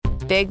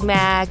Big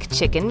Mac,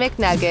 Chicken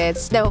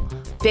McNuggets, no,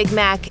 Big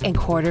Mac and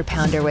Quarter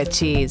Pounder with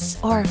cheese,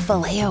 or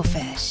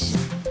Filet-O-Fish.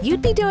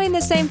 You'd be doing the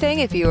same thing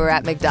if you were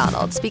at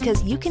McDonald's,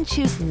 because you can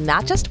choose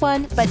not just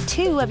one, but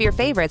 2 of your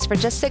favorites for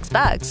just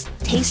 $6.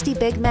 Tasty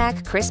Big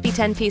Mac, crispy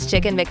 10-piece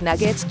Chicken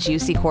McNuggets,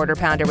 juicy Quarter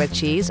Pounder with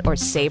cheese, or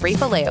savory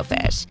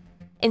Filet-O-Fish.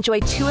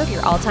 Enjoy 2 of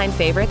your all-time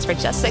favorites for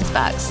just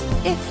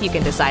 $6, if you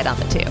can decide on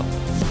the 2.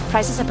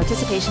 Prices and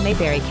participation may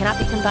vary. Cannot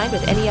be combined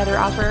with any other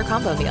offer or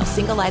combo meal.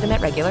 Single item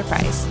at regular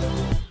price.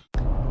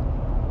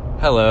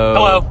 Hello.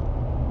 Hello.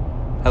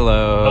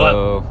 Hello.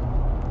 Hello.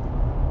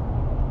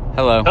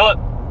 Hello. Hello.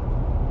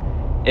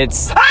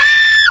 It's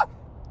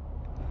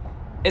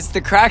the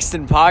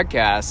Craxton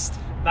Podcast.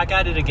 Back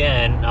at it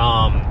again.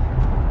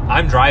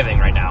 I'm driving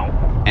right now.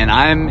 And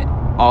I'm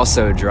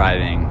also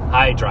driving.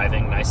 Hi,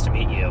 driving. Nice to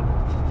meet you.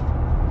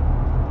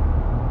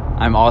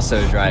 I'm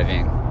also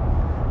driving.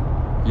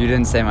 You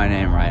didn't say my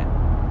name right.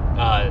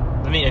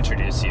 Let me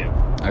introduce you.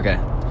 Okay.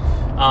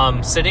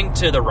 Sitting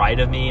to the right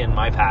of me in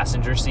my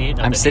passenger seat.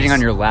 I'm sitting on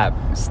your lap,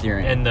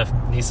 steering. In the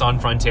Nissan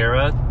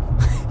Frontera.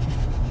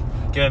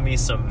 Giving me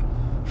some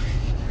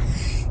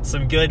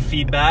good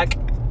feedback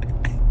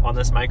on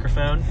this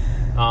microphone.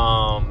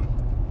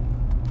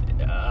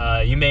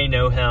 You may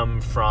know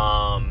him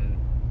from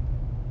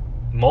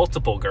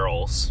multiple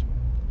girls.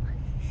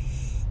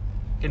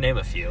 I can name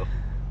a few.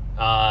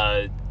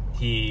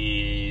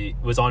 He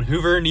was on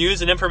Hoover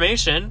News and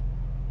Information,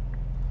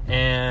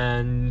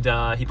 and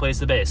he plays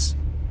the bass.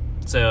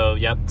 So,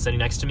 yep, sitting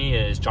next to me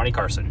is Johnny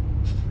Carson.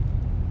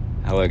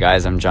 Hello,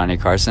 guys. I'm Johnny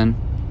Carson.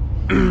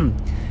 And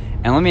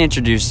let me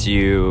introduce to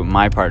you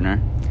my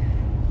partner.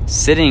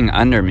 Sitting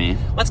under me.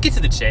 Let's get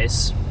to the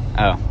chase.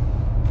 Oh.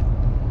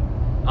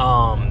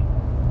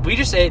 We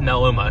just ate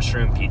Mellow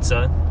mushroom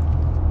pizza.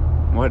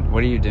 What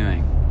are you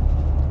doing?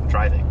 I'm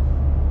driving.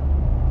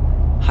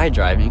 Hi,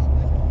 driving.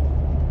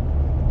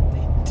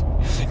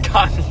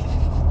 Got me.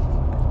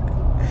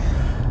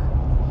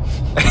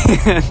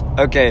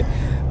 Okay.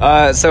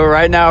 So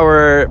right now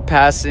we're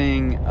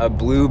passing a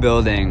blue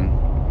building.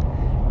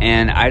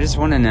 And I just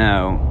want to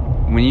know,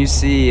 when you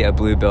see a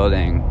blue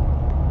building,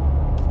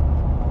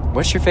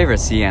 what's your favorite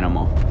sea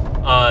animal?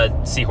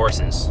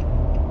 Seahorses.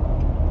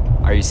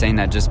 Are you saying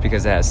that just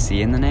because it has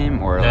sea in the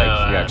name, or No,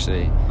 like you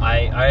actually?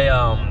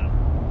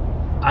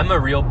 I'm a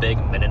real big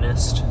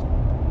meninist.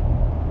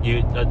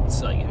 You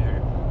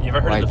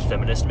ever heard of the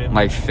feminist movement?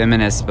 Like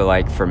feminist, but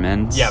like for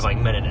men? Yeah, like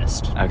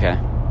meninist. Okay.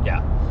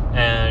 Yeah,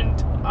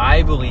 and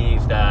I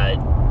believe that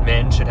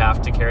men should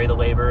have to carry the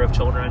labor of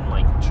children,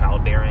 like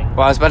childbearing.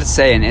 Well, I was about to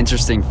say an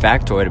interesting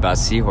factoid about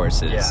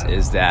seahorses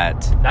is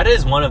that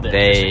is one of the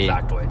interesting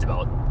factoids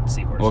about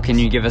seahorses. Well, can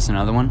you give us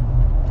another one?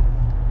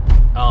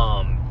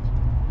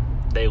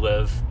 They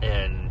live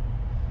in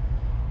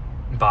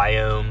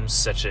biomes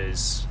such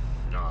as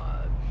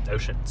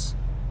oceans.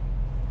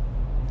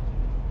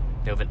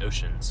 They live in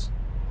oceans.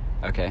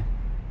 Okay.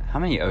 How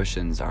many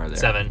oceans are there?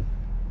 7.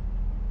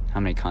 How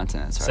many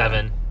continents are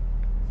 7. there?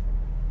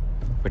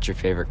 What's your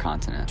favorite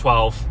continent?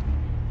 12.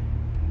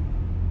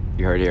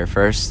 You heard it here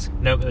first?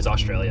 Nope, it was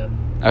Australia.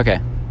 Okay.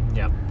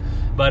 Yeah.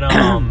 But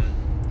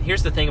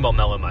here's the thing about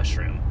mellow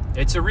mushroom.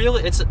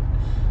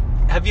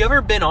 Have you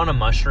ever been on a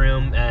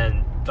mushroom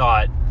and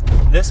thought,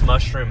 this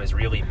mushroom is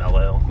really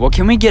mellow? Well,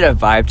 can we get a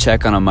vibe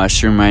check on a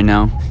mushroom right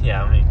now?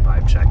 Yeah, let me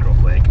vibe check real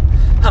quick.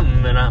 Yeah,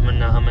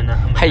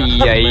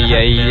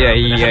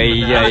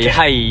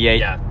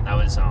 that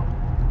was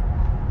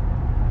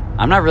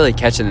I'm not really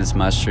catching this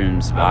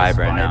mushroom's vibe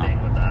right now.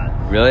 With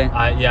that. Really?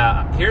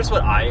 Yeah. Here's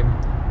what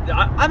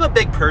I'm a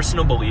big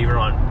personal believer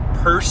on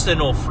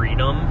personal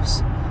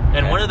freedoms,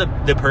 and one of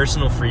the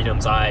personal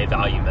freedoms I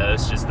value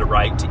most is the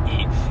right to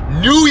eat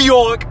New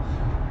York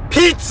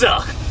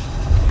pizza.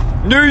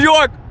 New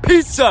York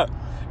pizza.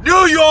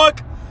 New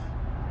York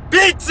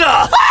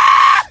pizza.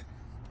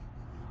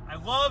 I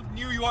love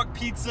New York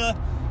pizza.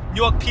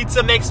 New York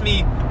pizza makes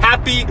me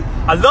happy.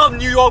 I love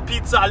New York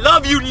pizza. I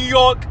love you, New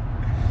York.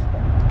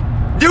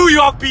 New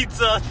York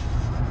pizza.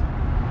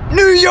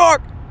 New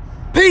York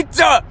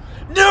pizza.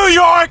 New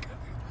York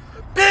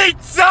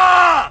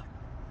pizza.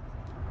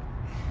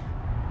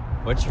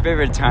 What's your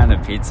favorite time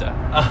of pizza?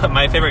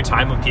 My favorite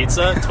time of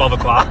pizza, 12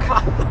 o'clock.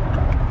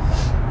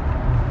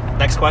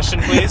 Next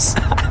question, please.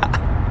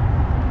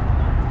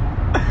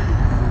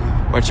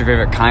 What's your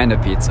favorite kind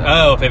of pizza?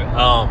 Oh, favorite.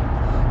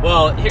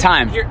 Well, here's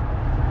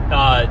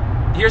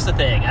the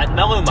thing. At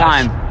Mellow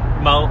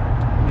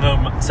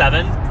Mushroom,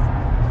 7.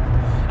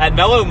 At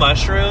Mellow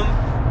Mushroom,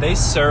 they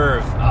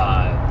serve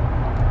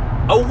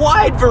a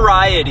wide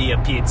variety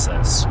of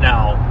pizzas.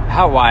 Now,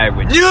 how wide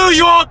would you? New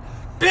York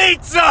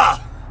pizza.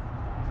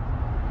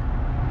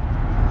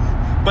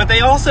 But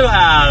they also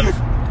have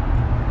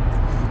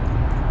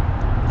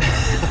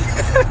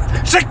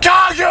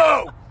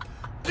Chicago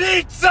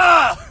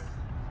pizza.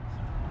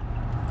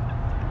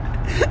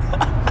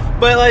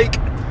 But like,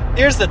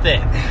 here's the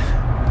thing: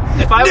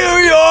 New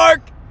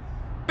York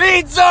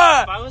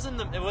pizza. If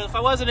I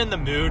wasn't in the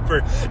mood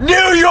for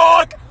New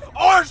York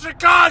or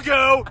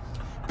Chicago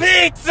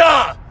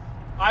pizza,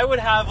 I would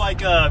have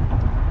like a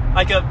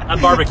Like a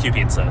barbecue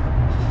pizza.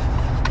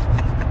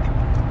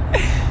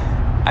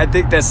 I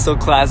think that's still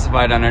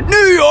classified under New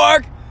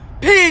York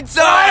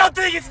pizza. I don't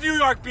think it's New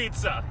York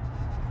pizza.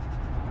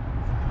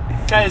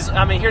 Because,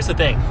 I mean, here's the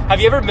thing.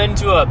 Have you ever been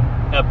to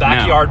a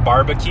backyard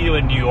barbecue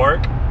in New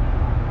York?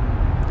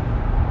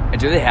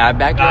 Do they have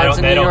backyards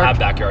in New York? They don't have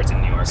backyards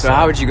in New York. So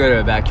how would you go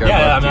to a backyard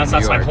barbecue I mean,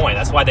 that's my point.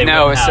 That's why they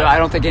won't have. So I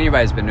don't think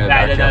anybody's been to a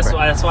backyard barbecue.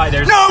 That's why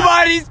there's...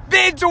 Nobody's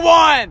been to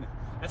one!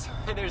 That's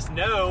why there's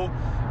no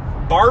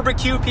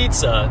barbecue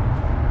pizza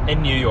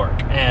in New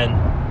York.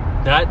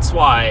 And that's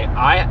why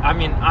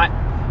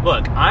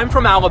look, I'm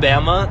from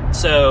Alabama,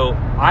 so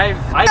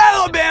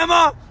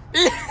Alabama!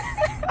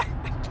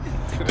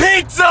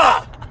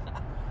 Pizza!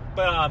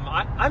 But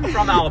I'm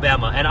from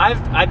Alabama, and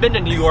I've been to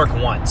New York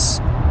once,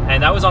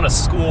 and that was on a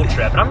school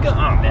trip. And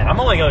I'm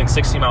only going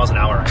 60 miles an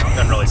hour. I'm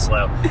going really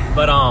slow.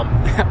 But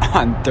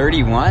on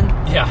 31?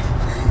 Yeah.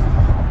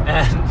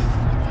 And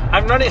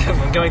I'm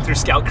going through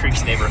Scout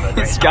Creek's neighborhood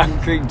right Scout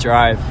now. Creek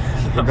Drive.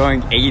 We're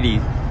going 80.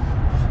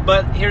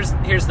 But here's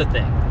the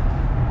thing.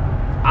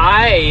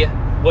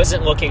 I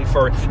wasn't looking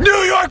for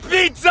New York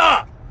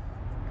pizza.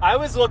 I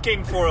was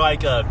looking for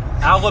like a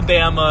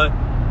Alabama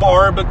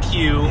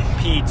barbecue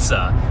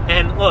pizza.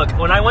 And look,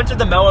 when I went to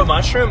the Mellow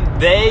Mushroom,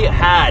 they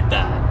had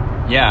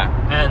that. Yeah.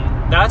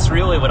 And that's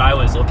really what I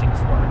was looking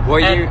for.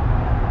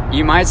 Well,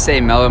 you might say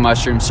Mellow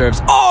Mushroom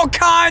serves all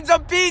kinds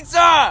of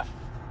pizza.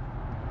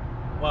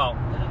 Well,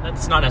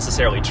 that's not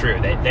necessarily true.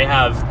 They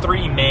have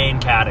 3 main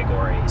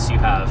categories. You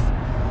have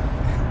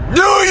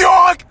New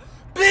York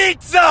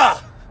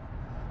pizza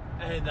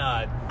and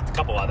a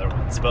couple other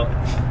ones.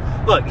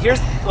 But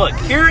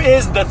here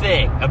is the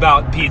thing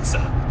about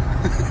pizza.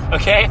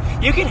 Okay?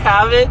 You can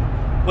have it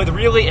with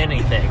really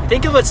anything.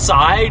 Think of a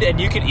side and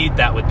you can eat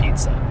that with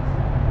pizza.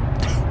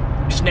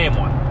 Just name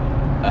one.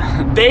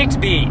 Baked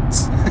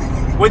beans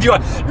with your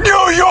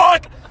New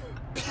York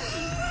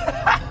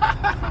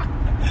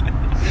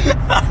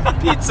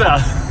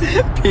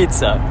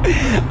pizza.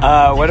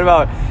 What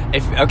about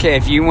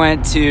if you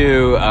went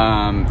to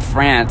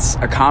France,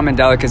 a common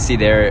delicacy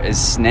there is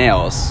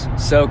snails.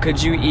 So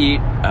could you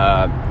eat?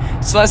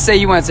 So let's say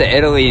you went to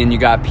Italy and you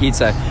got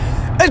pizza,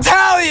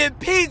 Italian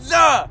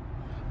pizza,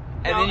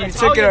 and then you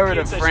took it over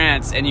to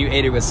France and you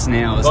ate it with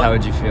snails. How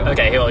would you feel?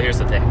 Okay, well, here's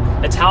the thing.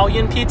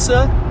 Italian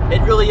pizza,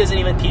 it really isn't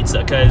even pizza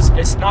because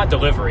it's not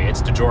delivery,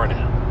 it's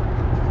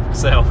DiGiorno.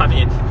 So, I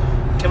mean,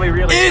 can we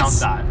really count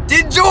that?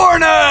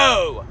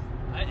 DiGiorno!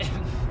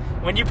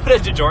 When you put a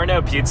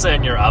DiGiorno pizza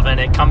in your oven,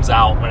 it comes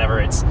out whenever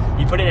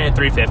you put it in at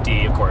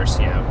 350, of course,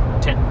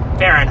 10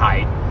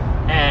 Fahrenheit,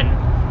 and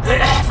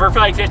for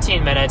like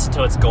 15 minutes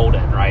until it's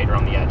golden, right,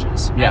 around the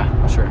edges.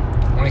 Yeah, sure.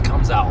 When it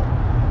comes out,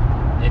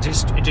 it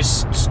just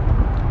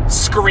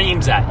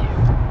screams at you.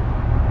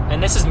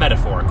 And this is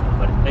metaphorical,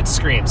 but it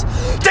screams,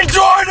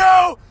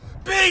 DiGiorno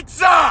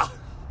pizza!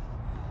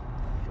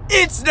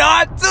 It's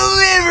not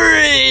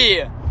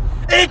delivery!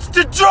 It's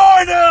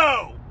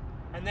DiGiorno!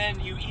 And then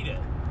you eat it.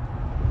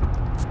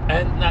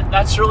 And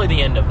that's really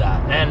the end of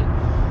that. And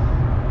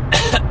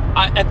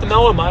at the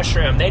Mellow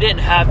Mushroom, they didn't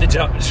have the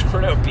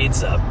DiGiorno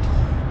pizza.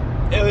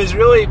 It was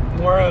really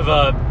more of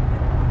a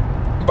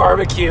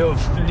barbecue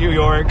of New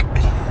York,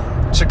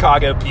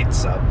 Chicago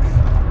pizza.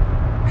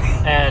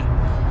 And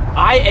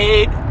I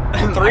ate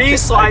 3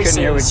 slices. I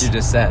couldn't hear what you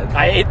just said.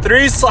 I ate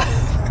 3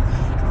 slices.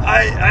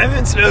 I've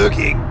been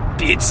smoking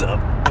pizza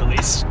at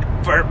least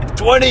for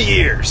 20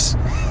 years.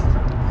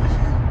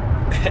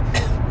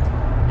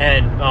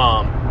 And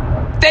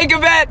take a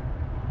vet.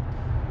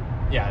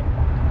 Yeah.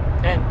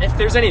 And if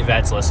there's any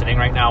vets listening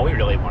right now, we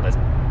really want to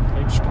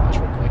just pause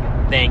real quick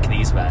and thank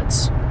these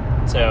vets.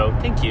 So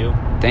thank you.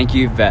 Thank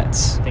you,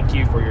 vets. Thank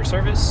you for your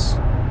service.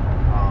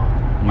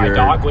 My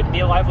dog wouldn't be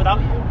alive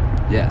without you.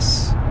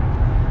 Yes.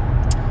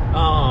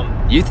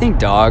 You think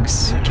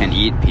dogs can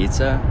eat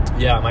pizza?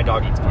 Yeah, my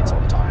dog eats pizza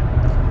all the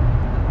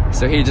time.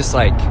 So he just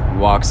like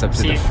walks up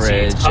to the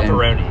fridge. She eats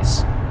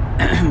pepperonis.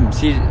 And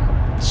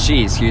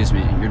she, excuse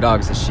me. Your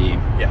dog's a she.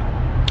 Yeah.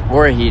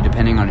 Or a he,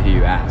 depending on who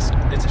you ask.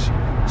 It's a she.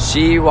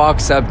 She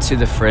walks up to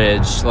the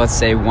fridge, let's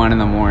say 1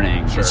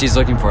 a.m, Sure. and she's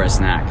looking for a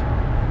snack.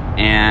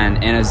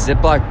 And in a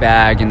Ziploc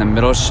bag in the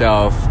middle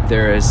shelf,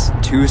 there is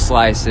 2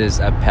 slices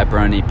of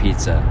pepperoni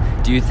pizza.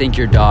 Do you think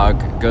your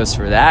dog goes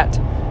for that,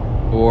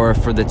 or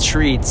for the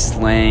treats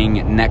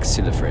laying next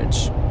to the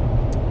fridge?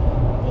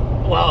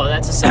 Well,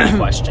 that's a sad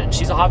question.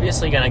 She's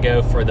obviously going to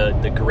go for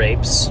the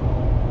grapes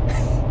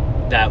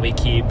that we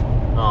keep.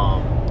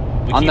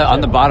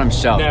 On the bottom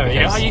shelf. No,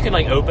 you know how you can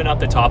like open up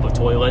the top of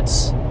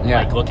toilets,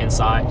 like look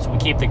inside. So we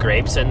keep the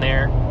grapes in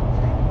there,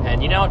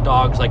 and you know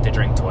dogs like to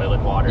drink toilet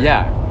water.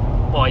 Yeah.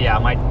 Well, yeah,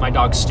 my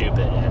dog's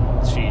stupid, and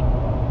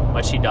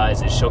what she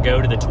does is she'll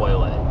go to the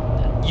toilet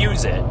and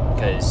use it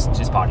because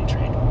she's potty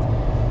trained.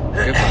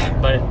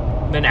 But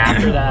then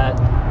after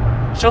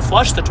that, she'll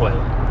flush the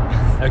toilet.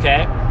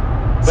 Okay.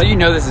 So you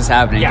know this is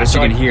happening because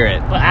you can hear it.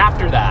 But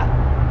after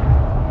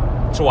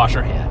that, she'll wash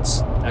her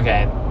hands.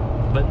 Okay.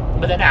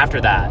 But then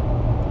after that,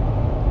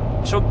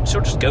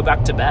 she'll just go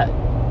back to bed.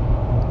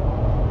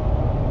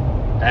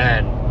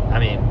 And I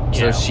mean, you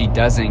So know. she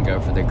doesn't go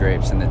for the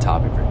grapes in the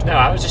top of her toy. No,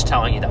 I was just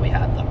telling you that we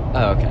had them.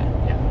 Oh, okay.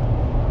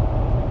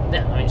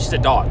 Yeah, I mean, she's a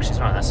dog. She's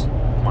not us.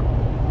 Come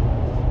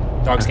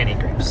on. Dogs can't eat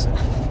grapes.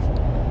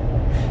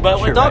 But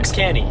what You're dogs right.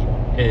 can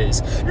eat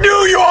is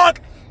New York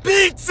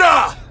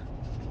pizza!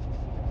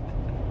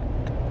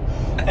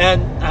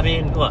 And, I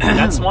mean, look,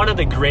 that's one of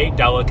the great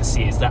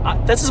delicacies.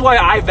 This is why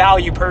I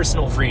value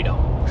personal freedom.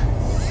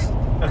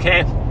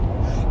 Okay?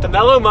 The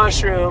Mellow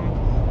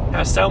mushroom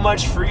has so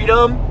much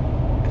freedom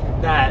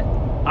that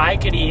I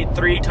could eat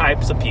 3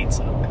 types of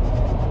pizza.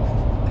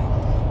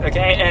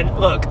 Okay? And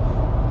look,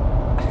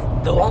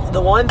 the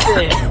one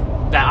thing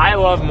that I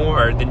love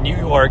more than New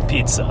York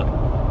pizza,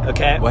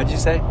 okay? What'd you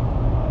say?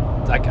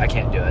 I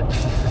can't do it.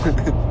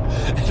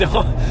 The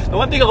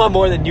one thing I love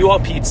more than New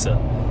York pizza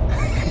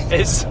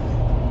is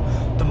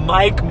the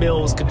Mike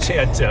Mills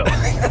Concerto.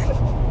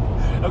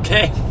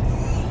 Okay?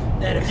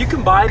 And if you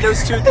combine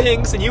those 2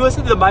 things and you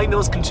listen to the Mike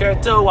Mills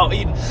Concerto while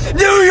eating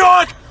New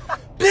York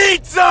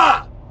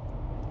pizza,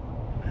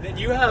 then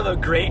you have a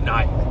great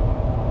night.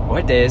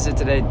 What day is it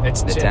today?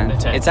 It's the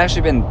 10th. 10th. It's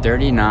actually been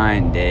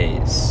 39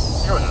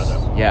 days. You don't know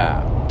that.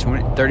 Yeah,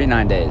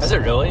 39 days. Is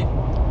it really?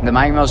 The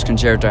Mike Mills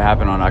Concerto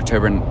happened on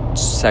October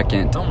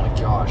 2nd, Oh my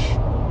gosh.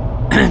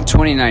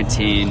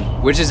 2019,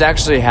 which is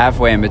actually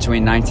halfway in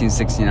between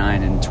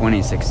 1969 and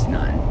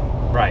 2069.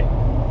 Right.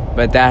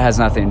 But that has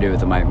nothing to do with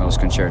the Mike Mills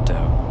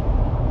Concerto.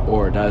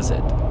 Or does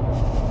it?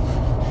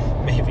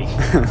 Maybe.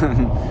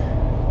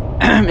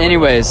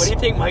 Anyways. What do you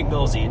think Mike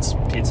Mills eats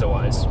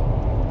pizza-wise?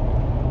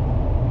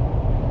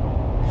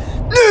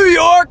 New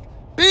York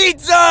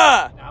pizza!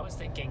 I was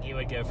thinking he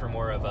would go for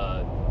more of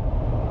a...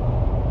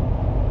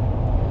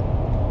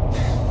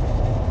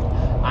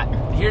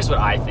 Here's what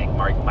I think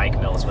Mike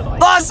Mills would like.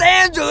 Los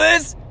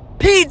Angeles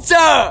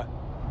pizza!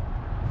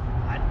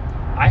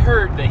 I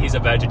heard that he's a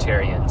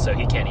vegetarian, so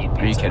he can't eat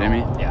pizza. Are you kidding me?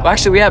 Yeah. Well,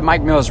 actually, we have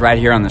Mike Mills right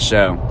here on the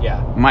show.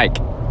 Yeah. Mike.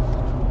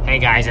 Hey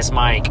guys, it's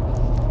Mike.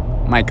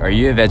 Mike, are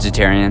you a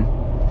vegetarian?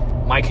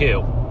 Mike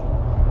who?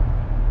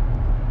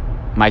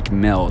 Mike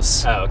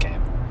Mills. Oh, okay.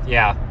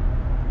 Yeah.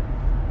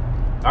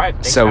 All right.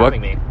 Thanks So for what-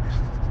 having me.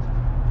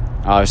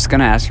 I was going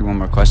to ask you one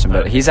more question,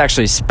 but Okay. he's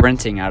actually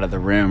sprinting out of the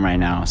room right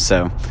now,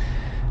 so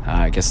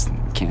I guess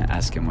can't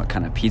ask him what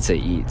kind of pizza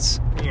he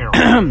eats.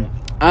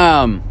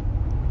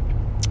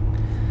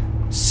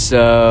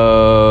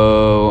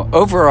 So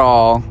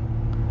overall,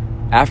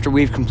 after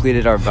we've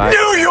completed our vibe,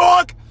 New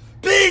York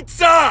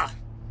pizza.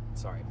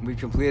 Sorry. we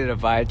completed a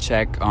vibe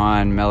check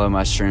on Mellow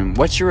Mushroom.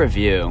 What's your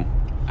review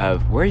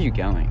of where are you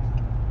going?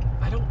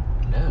 I don't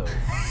know.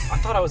 I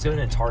thought I was going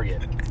to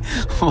Target.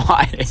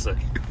 Why? It's a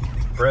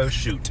bro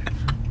shoot.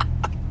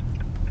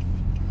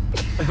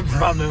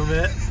 Bro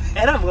moment.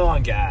 And I'm low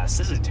on gas.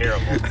 This is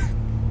terrible.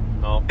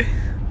 Oh.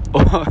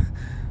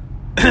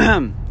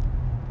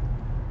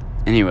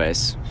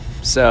 Anyways,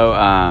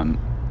 so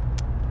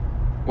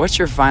what's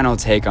your final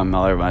take on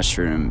Mellow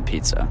Mushroom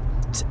pizza?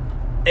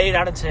 8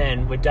 out of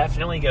 10. Would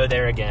definitely go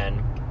there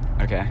again.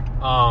 Okay.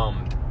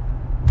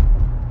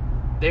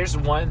 There's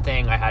one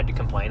thing I had to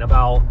complain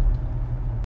about.